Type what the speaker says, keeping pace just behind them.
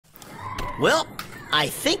Well, I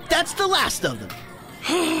think that's the last of them.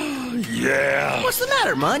 Yeah. What's the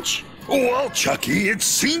matter, Munch? Well, Chucky, it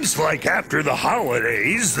seems like after the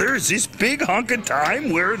holidays, there's this big hunk of time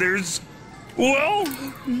where there's, well,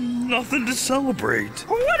 nothing to celebrate.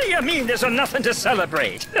 What do you mean there's nothing to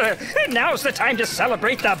celebrate? Now's the time to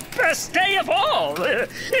celebrate the best day of all.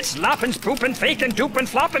 It's Loppins, Boopin, Fakin, Doopin,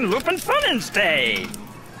 Floppen, Loopen, Funnin's Day.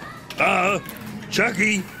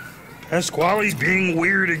 Chucky, Pasqually's being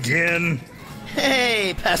weird again.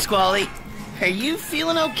 Hey, Pasqually. Are you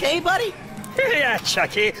feeling okay, buddy? Yeah,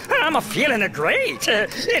 Chucky, I'm feeling great.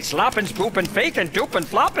 It's Loppins, Boopin, Fakin, Doopin,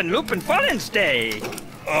 Floppen, Loopen, Funnin's Day.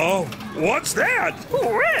 Oh, what's that?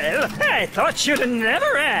 Well, I thought you'd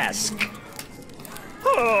never ask.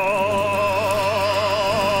 Oh,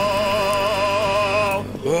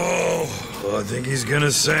 I think he's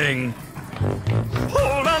gonna sing.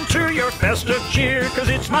 Hold on to your festive cheer, 'cause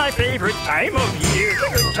it's my favorite time of year. The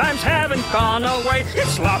good times haven't gone away.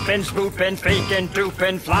 It's Loppins, Boopin, Fakin,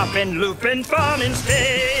 Doopin, Floppen, Loopin, Funnin's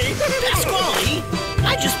Day. Pasqually,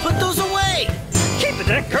 I just put those away. Keep the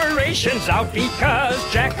decorations out because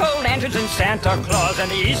Jack-o'-lanterns and Santa Claus and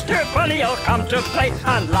the Easter Bunny will come to play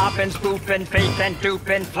on Loppins, Boopin, Fakin,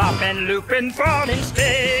 Doopin, Floppen, Loopin, Funnin's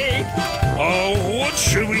Day. Oh, what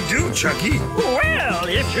should we do, Chucky? Well,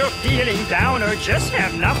 if you're feeling down or just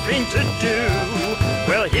have nothing to do,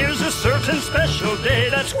 well, here's a certain special day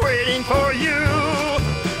that's waiting for you.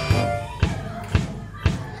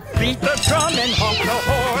 Beat the drum and honk the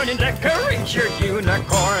horn and decorate your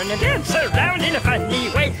unicorn and dance around in a funny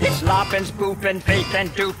way. It's Loppins, Boopin, Fakin,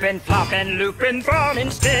 Doopin, Floppen, Loopin,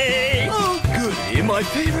 Funnin's Day. Oh, goody, my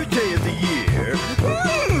favorite day of the year.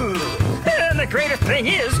 And the greater thing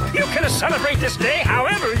is, you can celebrate this day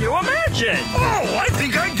however you imagine. Oh, I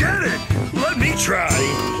think I get it. Let me try.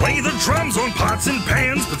 Play the drums on pots and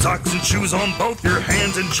pans, put socks and shoes on both your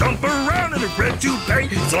hands, and jump around in a red toupee.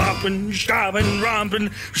 Sloppin', stompin',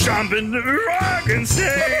 rompin', stompin', rockin'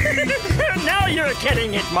 stay. Now you're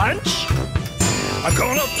getting it, Munch. I'm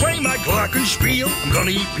gonna play my glockenspiel. I'm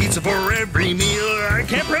gonna eat pizza for every meal. I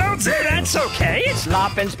can't pronounce it. That's okay. It's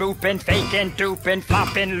Loppins, Boopin, Fakin, Doopin,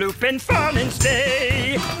 Floppen, Loopin, Funnin's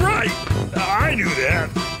Day. Right. I knew that.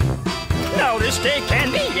 Now this day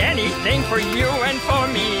can be anything for you and for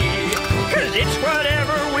me, 'cause it's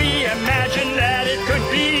whatever we imagine that it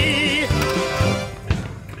could be.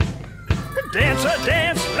 Dance a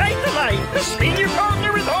dance, light the light, spin your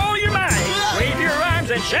partner with all your might. Wave your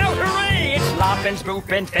arms and shout hooray! It's Loppins,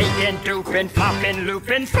 Boopin, Fakin, Doopin, Floppen,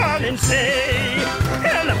 Loopin, Funnin's Day.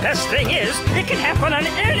 And the best thing is, it can happen on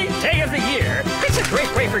any day of the year. It's a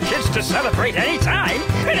great way for kids to celebrate any time,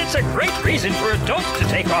 and it's a great reason for adults to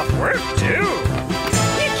take off work, too.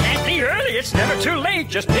 You can't be early, it's never too late.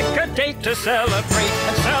 Just pick a date to celebrate,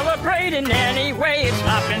 and celebrate in any way. It's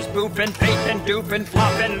Loppins, Boopin, Fakin, Doopin,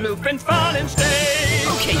 Floppen, Loopin, Funnin's Day.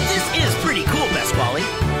 Okay, this is pretty cool, Pasqually.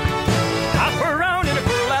 Hop around in a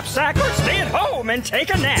burlap sack or stay at home and take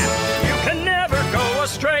a nap. You can never go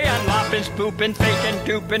astray on Loppins, Boopin, Fakin,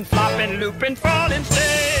 Doopin, Floppen, Loopin, Funnin's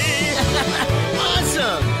Day.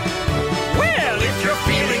 Awesome! Well, if you're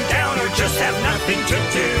feeling down or just have nothing to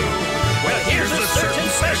do, well, here's a certain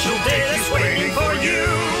special day that's waiting for you.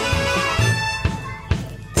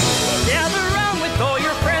 Gather around with all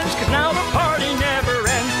your friends, 'cause now the party never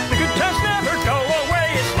ends. The good times never go away.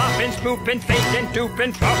 It's Loppins, Boopin, Fakin,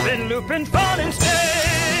 Doopin, Floppen, Loopin, Funnin's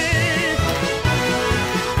Day.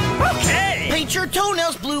 Okay! Paint your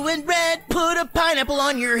toenails blue and red. Put a pineapple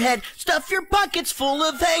on your head. Stuff your pockets full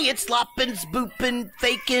of hay. It's Loppins, Boopin,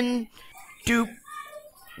 Fakin, Doop.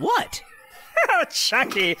 What? Oh,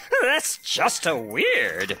 Chucky, that's just a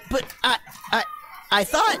weird. But I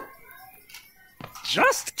thought...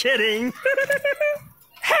 Just kidding.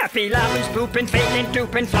 Happy Loppins, Boopin, Fakin,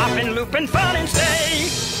 Doopin, Floppen, Loopin, Funnin's Day.